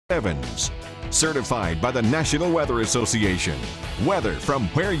Evans, certified by the National Weather Association. Weather from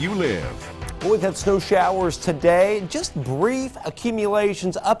where you live. Well, we've had snow showers today, just brief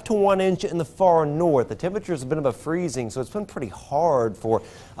accumulations up to 1 inch in the far north. The temperatures have been above freezing, so it's been pretty hard for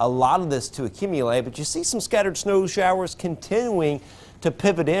a lot of this to accumulate, but you see some scattered snow showers continuing to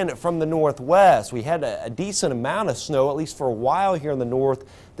pivot in from the northwest. We had a decent amount of snow, at least for a while here in the north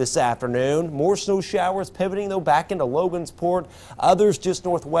this afternoon. More snow showers pivoting though back into Logansport, others just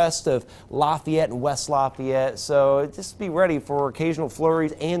northwest of Lafayette and West Lafayette. So just be ready for occasional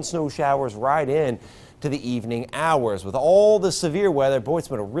flurries and snow showers right in to the evening hours. With all the severe weather, boy, it's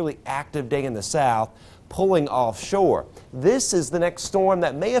been a really active day in the south, pulling offshore. This is the next storm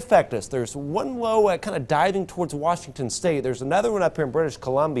that may affect us. There's one low kind of diving towards Washington State. There's another one up here in British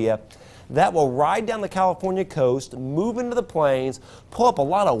Columbia that will ride down the California coast, move into the plains, pull up a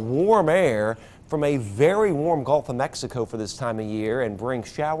lot of warm air from a very warm Gulf of Mexico for this time of year and bring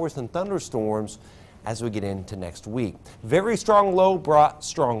showers and thunderstorms as we get into next week. Very strong low brought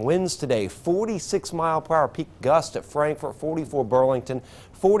strong winds today. 46-mile-per-hour peak gust at Frankfort, 44 Burlington,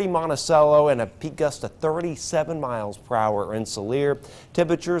 40 Monticello, and a peak gust of 37 miles per hour in Sealier.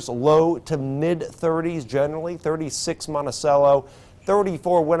 Temperatures low to mid-30s generally, 36 Monticello,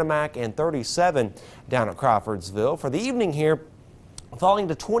 34 Winnemac, and 37 down at Crawfordsville. For the evening here, falling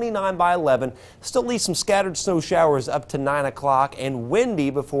to 29 by 11. Still leave some scattered snow showers up to 9 o'clock and windy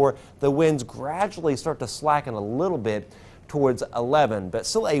before the winds gradually start to slacken a little bit towards 11. But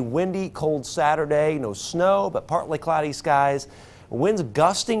still a windy, cold Saturday. No snow, but partly cloudy skies. Winds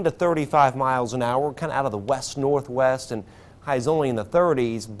gusting to 35 miles an hour, kind of out of the west-northwest, and highs only in the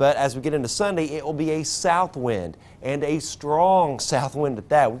 30s. But as we get into Sunday, it will be a south wind, and a strong south wind at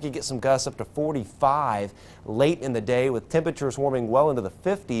that. We could get some gusts up to 45 late in the day, with temperatures warming well into the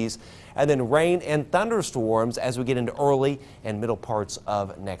 50s, and then rain and thunderstorms as we get into early and middle parts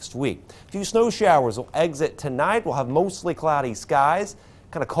of next week. A few snow showers will exit tonight. We'll have mostly cloudy skies.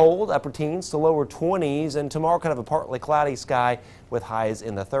 Kind of cold, upper teens to lower 20s, and tomorrow kind of a partly cloudy sky with highs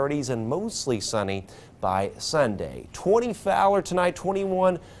in the 30s and mostly sunny by Sunday. 20 Fowler tonight,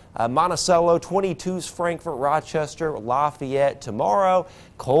 21 Monticello, 22's Frankfort, Rochester, Lafayette. Tomorrow,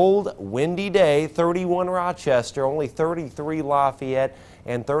 cold, windy day, 31 Rochester, only 33 Lafayette,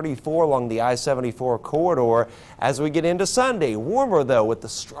 and 34 along the I-74 corridor. As we get into Sunday, warmer though with the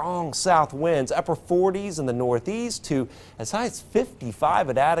strong south winds, upper 40s in the northeast to as high as 55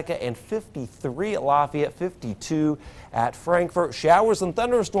 at Attica and 53 at Lafayette, 52 at Frankfort. Showers and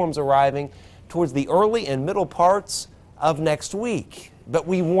thunderstorms arriving towards the early and middle parts of next week. But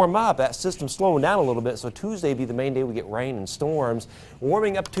we warm up. That system's slowing down a little bit, so Tuesday will be the main day we get rain and storms.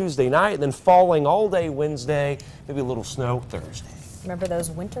 Warming up Tuesday night, then falling all day Wednesday, maybe a little snow Thursday. Remember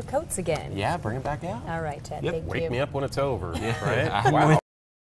those winter coats again. Yeah, bring them back out. All right, Ted. Yep, Thank you. wake me up when it's over. Yeah. Right? Wow.